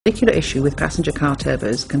particular issue with passenger car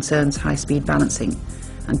turbos concerns high-speed balancing,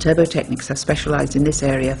 and turbo technics have specialised in this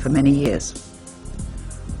area for many years.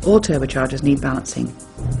 All turbochargers need balancing,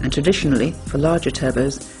 and traditionally, for larger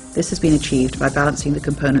turbos, this has been achieved by balancing the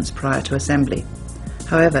components prior to assembly.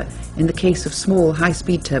 However, in the case of small,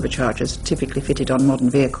 high-speed turbochargers typically fitted on modern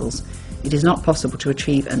vehicles, it is not possible to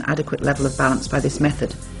achieve an adequate level of balance by this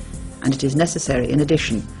method, and it is necessary, in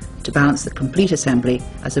addition, to balance the complete assembly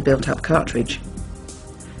as a built-up cartridge.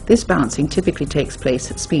 This balancing typically takes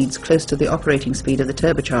place at speeds close to the operating speed of the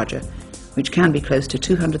turbocharger, which can be close to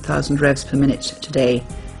 200,000 revs per minute today,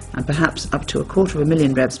 and perhaps up to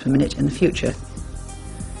 250,000 revs per minute in the future.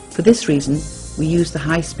 For this reason, we use the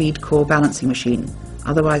high-speed core balancing machine,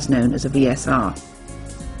 otherwise known as a VSR.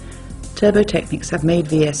 Turbo Technics have made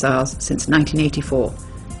VSRs since 1984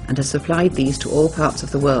 and has supplied these to all parts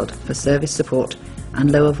of the world for service support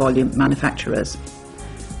and lower volume manufacturers.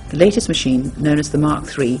 The latest machine, known as the Mark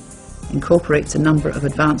III, incorporates a number of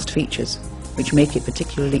advanced features which make it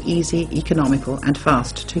particularly easy, economical and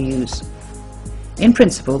fast to use. In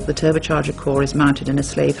principle, the turbocharger core is mounted in a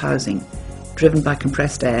slave housing, driven by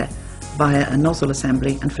compressed air, via a nozzle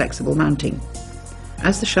assembly and flexible mounting.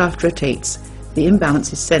 As the shaft rotates, the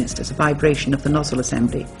imbalance is sensed as a vibration of the nozzle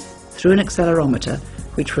assembly through an accelerometer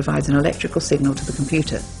which provides an electrical signal to the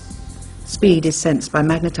computer. Speed is sensed by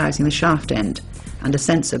magnetizing the shaft end, and a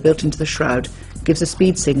sensor built into the shroud gives a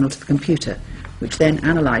speed signal to the computer, which then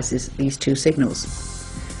analyzes these two signals.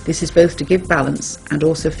 This is both to give balance and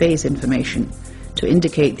also phase information to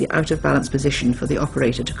indicate the out of balance position for the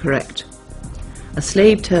operator to correct. A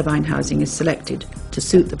slave turbine housing is selected to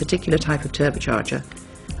suit the particular type of turbocharger,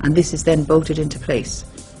 and this is then bolted into place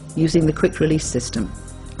using the quick release system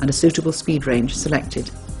and a suitable speed range selected.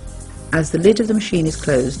 As the lid of the machine is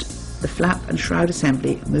closed, the flap and shroud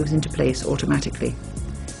assembly moves into place automatically.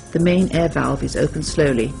 The main air valve is opened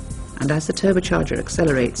slowly, and as the turbocharger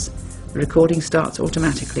accelerates, the recording starts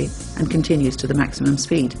automatically and continues to the maximum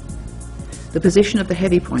speed. The position of the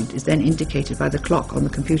heavy point is then indicated by the clock on the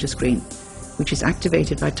computer screen, which is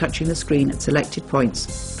activated by touching the screen at selected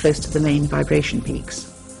points close to the main vibration peaks.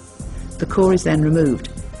 The core is then removed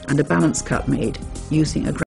and a balance cut made using a